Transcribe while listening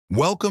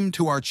Welcome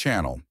to our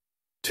channel.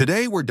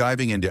 Today we're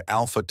diving into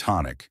Alpha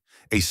Tonic,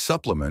 a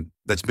supplement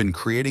that's been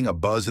creating a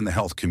buzz in the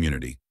health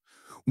community.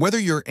 Whether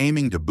you're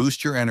aiming to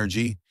boost your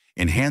energy,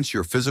 enhance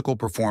your physical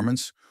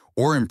performance,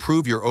 or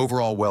improve your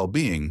overall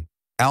well-being,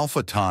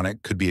 Alpha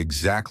Tonic could be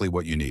exactly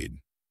what you need.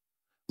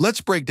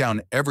 Let's break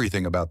down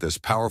everything about this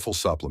powerful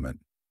supplement.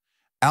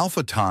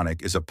 Alpha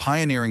Tonic is a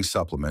pioneering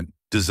supplement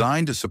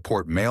designed to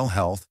support male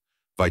health,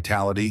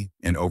 vitality,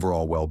 and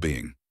overall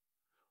well-being.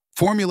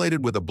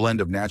 Formulated with a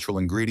blend of natural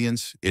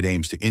ingredients, it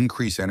aims to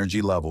increase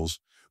energy levels,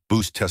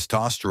 boost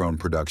testosterone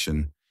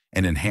production,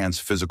 and enhance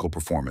physical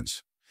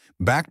performance.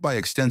 Backed by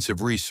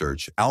extensive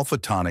research, Alpha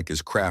Tonic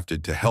is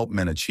crafted to help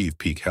men achieve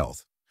peak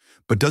health.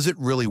 But does it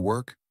really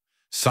work?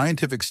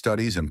 Scientific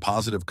studies and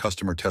positive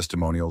customer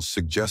testimonials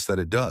suggest that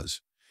it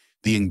does.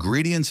 The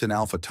ingredients in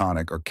Alpha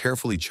Tonic are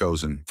carefully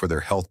chosen for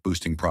their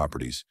health-boosting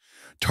properties,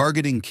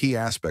 targeting key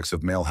aspects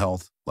of male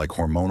health like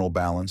hormonal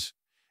balance,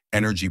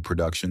 energy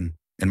production,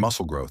 and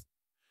muscle growth.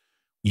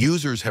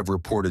 Users have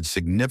reported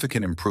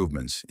significant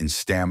improvements in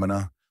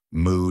stamina,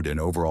 mood, and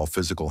overall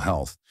physical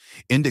health,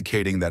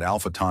 indicating that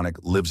Alpha Tonic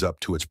lives up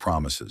to its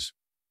promises.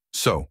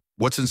 So,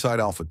 what's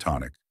inside Alpha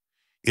Tonic?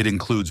 It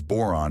includes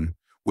boron,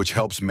 which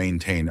helps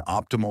maintain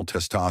optimal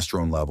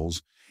testosterone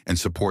levels and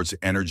supports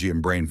energy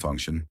and brain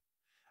function;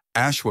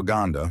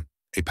 ashwagandha,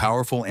 a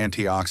powerful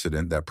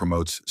antioxidant that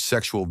promotes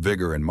sexual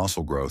vigor and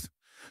muscle growth;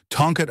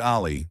 tonkat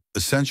ali,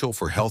 essential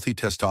for healthy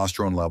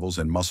testosterone levels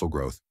and muscle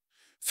growth;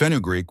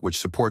 fenugreek, which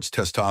supports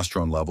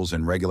testosterone levels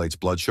and regulates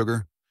blood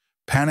sugar;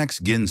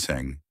 panax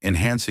ginseng,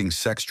 enhancing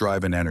sex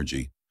drive and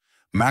energy;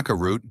 maca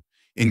root,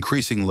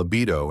 increasing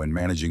libido and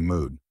managing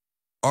mood;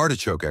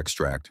 artichoke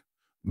extract,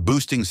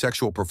 boosting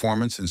sexual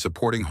performance and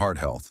supporting heart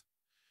health;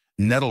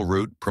 nettle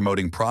root,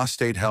 promoting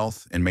prostate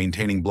health and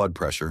maintaining blood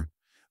pressure;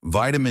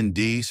 vitamin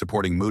D,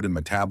 supporting mood and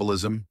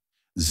metabolism;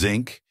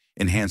 zinc,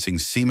 enhancing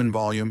semen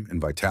volume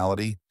and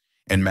vitality;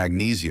 and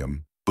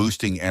magnesium,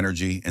 boosting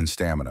energy and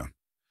stamina.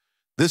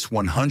 This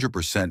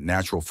 100%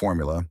 natural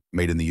formula,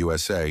 made in the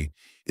USA,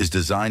 is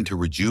designed to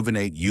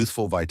rejuvenate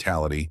youthful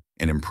vitality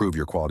and improve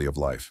your quality of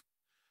life.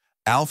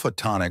 Alpha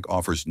Tonic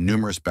offers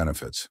numerous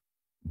benefits: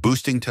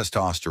 boosting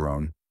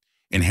testosterone,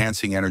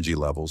 enhancing energy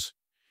levels,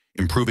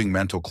 improving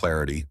mental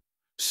clarity,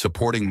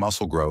 supporting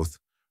muscle growth,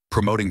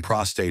 promoting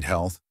prostate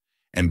health,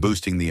 and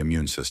boosting the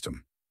immune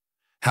system.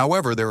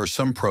 However, there are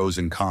some pros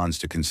and cons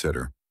to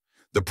consider.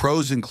 The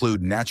pros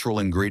include natural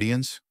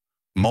ingredients,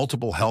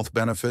 multiple health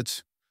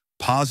benefits,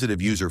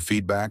 positive user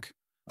feedback,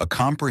 a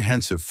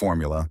comprehensive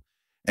formula,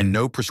 and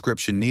no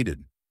prescription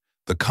needed.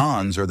 The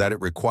cons are that it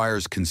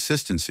requires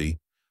consistency,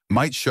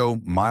 might show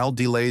mild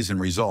delays in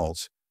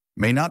results,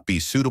 may not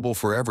be suitable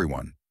for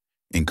everyone,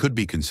 and could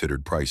be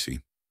considered pricey.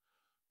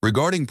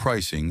 Regarding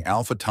pricing,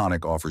 Alpha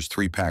Tonic offers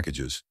 3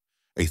 packages: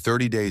 a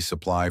 30-day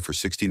supply for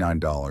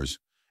 $69,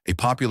 a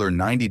popular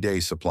 90-day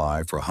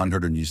supply for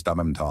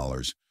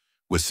 $107,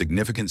 with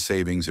significant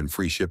savings and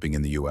free shipping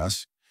in the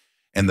US,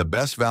 and the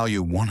best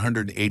value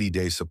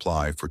 180-day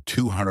supply for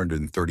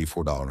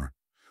 $234,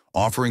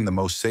 offering the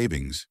most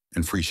savings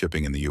and free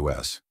shipping in the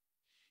US.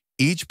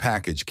 Each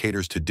package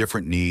caters to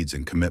different needs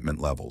and commitment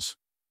levels.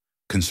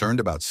 Concerned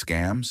about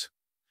scams?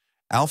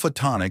 Alpha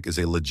Tonic is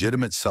a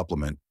legitimate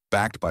supplement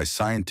backed by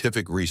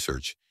scientific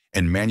research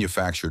and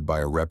manufactured by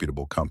a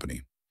reputable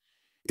company.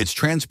 Its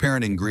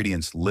transparent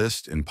ingredients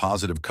list and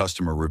positive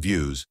customer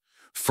reviews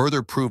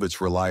further prove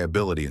its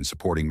reliability in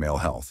supporting male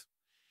health.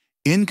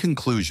 In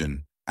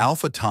conclusion,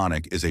 Alpha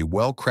Tonic is a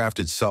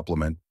well-crafted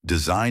supplement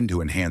designed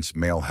to enhance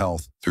male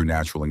health through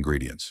natural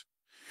ingredients.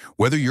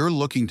 Whether you're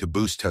looking to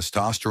boost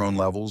testosterone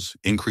levels,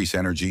 increase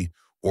energy,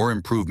 or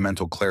improve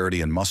mental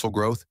clarity and muscle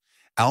growth,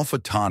 Alpha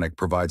Tonic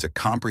provides a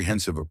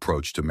comprehensive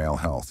approach to male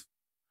health.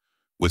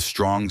 With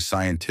strong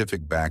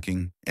scientific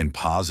backing and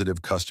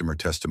positive customer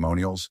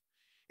testimonials,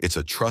 it's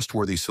a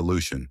trustworthy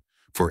solution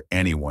for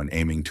anyone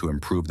aiming to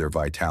improve their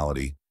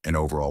vitality and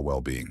overall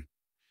well-being.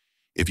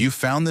 If you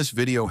found this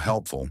video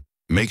helpful,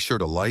 make sure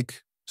to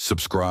like,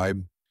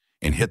 subscribe,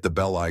 and hit the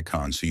bell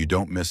icon so you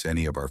don't miss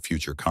any of our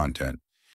future content.